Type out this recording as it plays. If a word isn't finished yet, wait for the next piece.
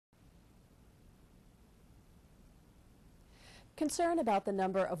Concern about the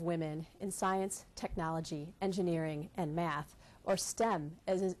number of women in science, technology, engineering, and math, or STEM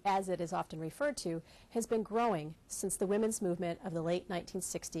as it is often referred to, has been growing since the women's movement of the late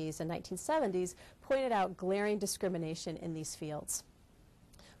 1960s and 1970s pointed out glaring discrimination in these fields.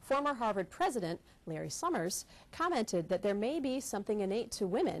 Former Harvard president Larry Summers commented that there may be something innate to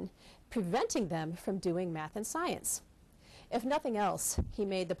women preventing them from doing math and science. If nothing else, he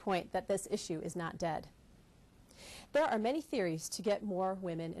made the point that this issue is not dead. There are many theories to get more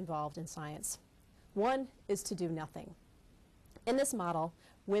women involved in science. One is to do nothing. In this model,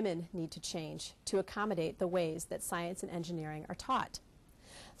 women need to change to accommodate the ways that science and engineering are taught.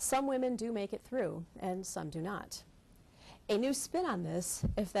 Some women do make it through, and some do not. A new spin on this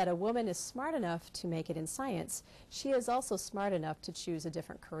is that a woman is smart enough to make it in science, she is also smart enough to choose a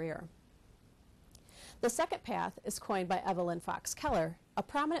different career. The second path is coined by Evelyn Fox Keller, a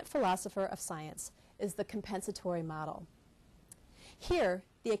prominent philosopher of science, is the compensatory model. Here,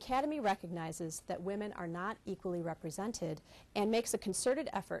 the Academy recognizes that women are not equally represented and makes a concerted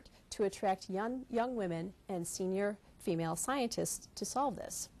effort to attract young women and senior female scientists to solve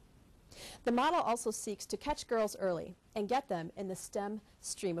this. The model also seeks to catch girls early and get them in the STEM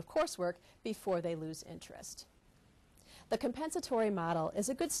stream of coursework before they lose interest. The compensatory model is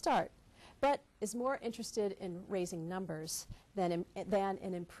a good start, but is more interested in raising numbers than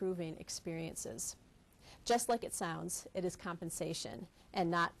in improving experiences. Just like it sounds, it is compensation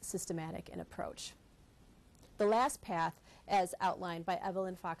and not systematic in approach. The last path, as outlined by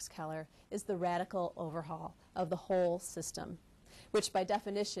Evelyn Fox Keller, is the radical overhaul of the whole system, which by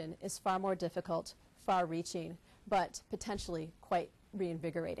definition is far more difficult, far-reaching, but potentially quite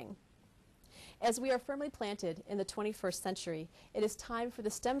reinvigorating. As we are firmly planted in the 21st century, it is time for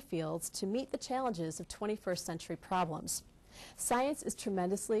the STEM fields to meet the challenges of 21st century problems. Science is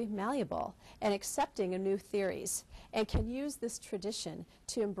tremendously malleable and accepting of new theories, and can use this tradition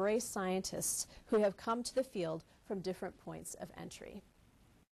to embrace scientists who have come to the field from different points of entry.